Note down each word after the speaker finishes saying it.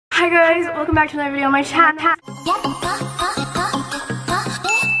Hi guys, welcome back to another video on my channel.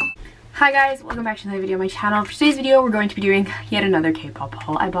 Hi guys, welcome back to another video on my channel. For today's video, we're going to be doing yet another K-pop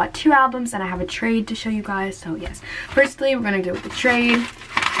haul. I bought 2 albums and I have a trade to show you guys. So yes, firstly, we're gonna go with the trade.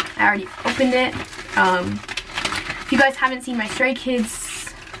 I already opened it. If you guys haven't seen my Stray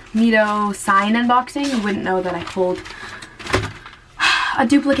Kids Mito sign unboxing, you wouldn't know that I pulled a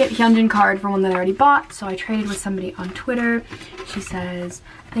duplicate Hyunjin card for one that I already bought. So I traded with somebody on Twitter. She says,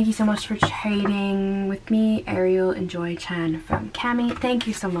 "Thank you so much for trading with me, Ariel Enjoy Chan from Cami." Thank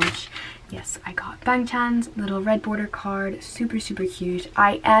you so much. Yes, I got Bang Chan's little red border card. Super cute.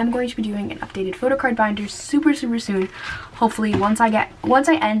 I am going to be doing an updated photo card binder super soon. Hopefully once I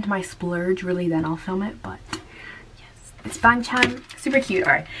end my splurge, really, then I'll film it. But yes, it's Bang Chan. Super cute.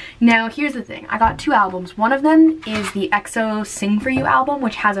 Alright, now here's the thing. I got 2 albums. One of them is the EXO Sing For You album,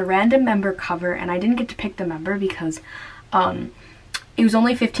 which has a random member cover, and I didn't get to pick the member because it was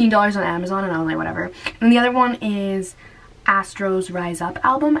only $15 on Amazon, and I was like, whatever. And the other one is ASTRO's Rise Up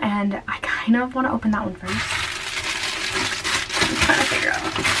album, and I kind of want to open that one first. I'm trying to figure out.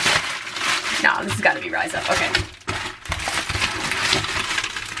 No, this has got to be Rise Up. Okay.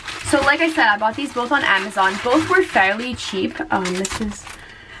 So like I said, I bought these both on Amazon. Both were fairly cheap. This is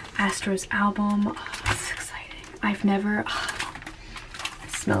ASTRO's album. Oh, this is exciting. I've never... Oh,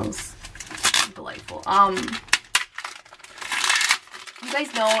 it smells delightful. You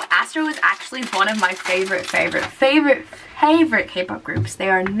guys know ASTRO is actually one of my favorite K-pop groups. They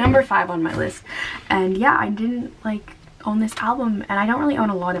are number 5 on my list. And yeah, I didn't like own this album, and I don't really own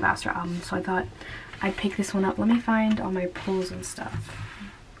a lot of ASTRO albums, so I thought I'd pick this one up. Let me find all my pulls and stuff.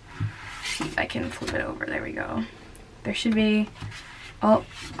 See if I can flip it over. There we go. There should be... Oh,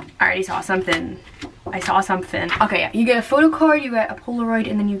 I already saw something. I saw something. Okay, yeah, you get a photo card, you get a Polaroid,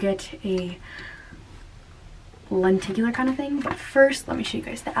 and then you get a lenticular kind of thing. But first, let me show you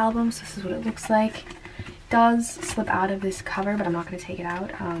guys the album. So this is what it looks like. It does slip out of this cover, but I'm not going to take it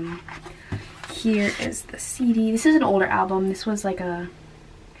out. Here is the CD. This is an older album. This was like a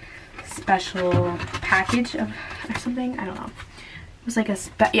special package of or something. I don't know. It was like a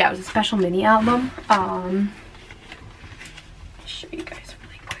it was a special mini album. I'll show you guys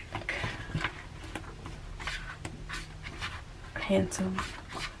really quick. Handsome.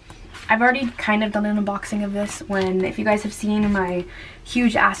 I've already kind of done an unboxing of this if you guys have seen my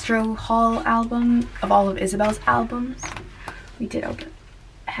huge ASTRO haul album of all of Isabel's albums. We did open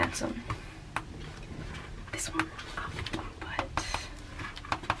Handsome. This one.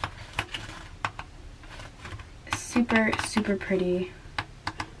 But super pretty.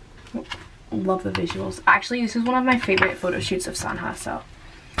 Love the visuals. Actually, this is one of my favorite photo shoots of Sanha, so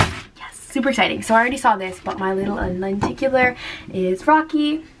yes, super exciting. So I already saw this, but my little lenticular is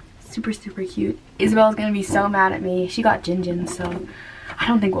Rocky. Super cute. Isabel's gonna be so mad at me. She got Jinjin, so I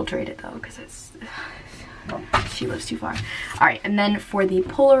don't think we'll trade it though, because she lives too far. Alright, and then for the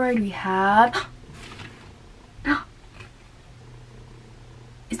Polaroid we have...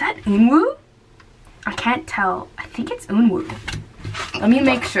 Is that Eunwoo? I can't tell. I think it's Eunwoo. Let me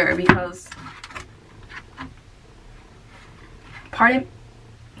make sure, because... Pardon?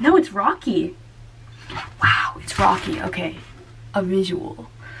 No, it's Rocky. Wow, it's Rocky. Okay, a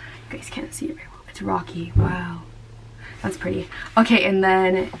visual. You guys can't see it very well. It's Rocky. Wow, that's pretty. Okay, and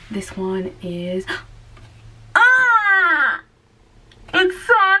then this one is it's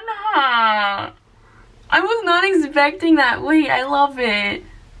Sanha. I was not expecting that. Wait, I love it.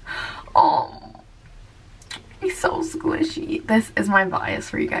 Oh, it's so squishy. This is my bias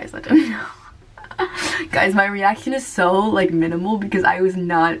for you guys that don't know. Guys, my reaction is so like minimal because I was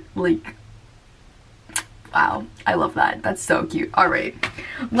not like... Wow, I love that. That's so cute. Alright.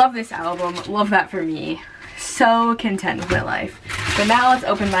 Love this album. Love that for me. So content with my life. But now let's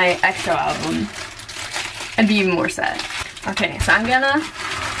open my EXO album and be even more sad. Okay, so I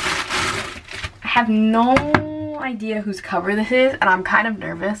have no idea whose cover this is, and I'm kind of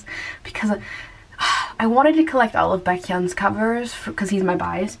nervous because I wanted to collect all of Baekhyun's covers because he's my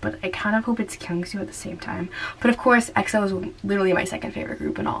bias, but I kind of hope it's Kyungsoo at the same time. But of course, EXO is literally my second favorite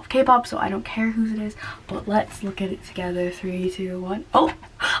group in all of K-pop, so I don't care whose it is. But let's look at it together. 3, 2, 1. Oh,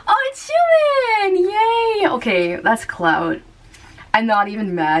 it's Xiumin! Yay! Okay, that's clout. I'm not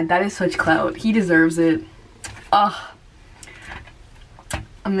even mad. That is such clout. He deserves it. Ugh.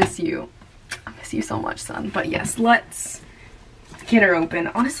 I miss you. I miss you so much, son. But yes, let's get her open.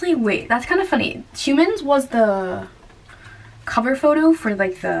 Honestly, wait, that's kind of funny. Xiumin's was the cover photo for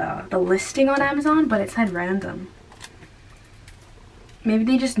like the listing on Amazon, but it said random. Maybe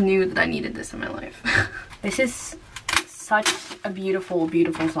they just knew that I needed this in my life. This is such a beautiful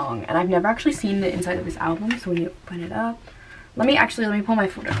song, and I've never actually seen the inside of this album, so when you open it up, Let me pull my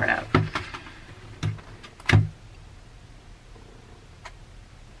photo card out.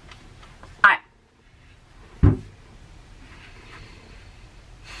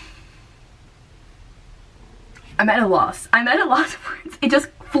 I'm at a loss. I'm at a loss of words. It just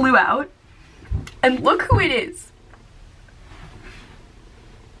flew out. And look who it is.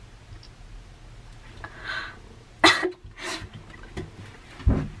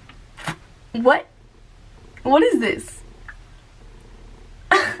 What? What is this?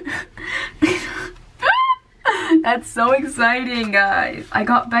 That's so exciting, guys. I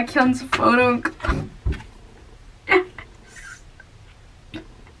got Baekhyun's photo.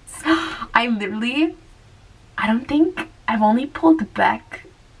 I don't think I've only pulled back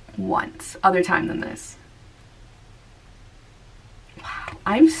once other time than this. Wow,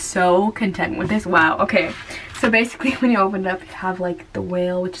 I'm so content with this. Wow, okay. So basically when you open it up, you have like the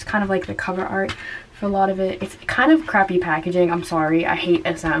whale, which is kind of like the cover art for a lot of it. It's kind of crappy packaging. I'm sorry, I hate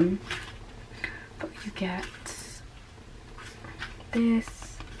SM. But you get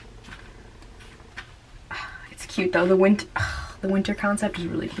this. It's cute though. The winter concept is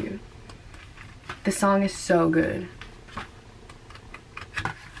really cute. The song is so good.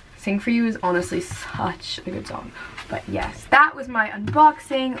 Sing For You is honestly such a good song. But yes, that was my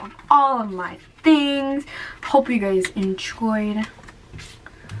unboxing of all of my things. Hope you guys enjoyed.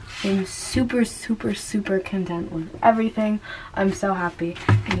 I'm super, super, super content with everything. I'm so happy.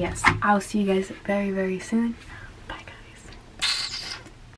 And yes, I'll see you guys very, very soon.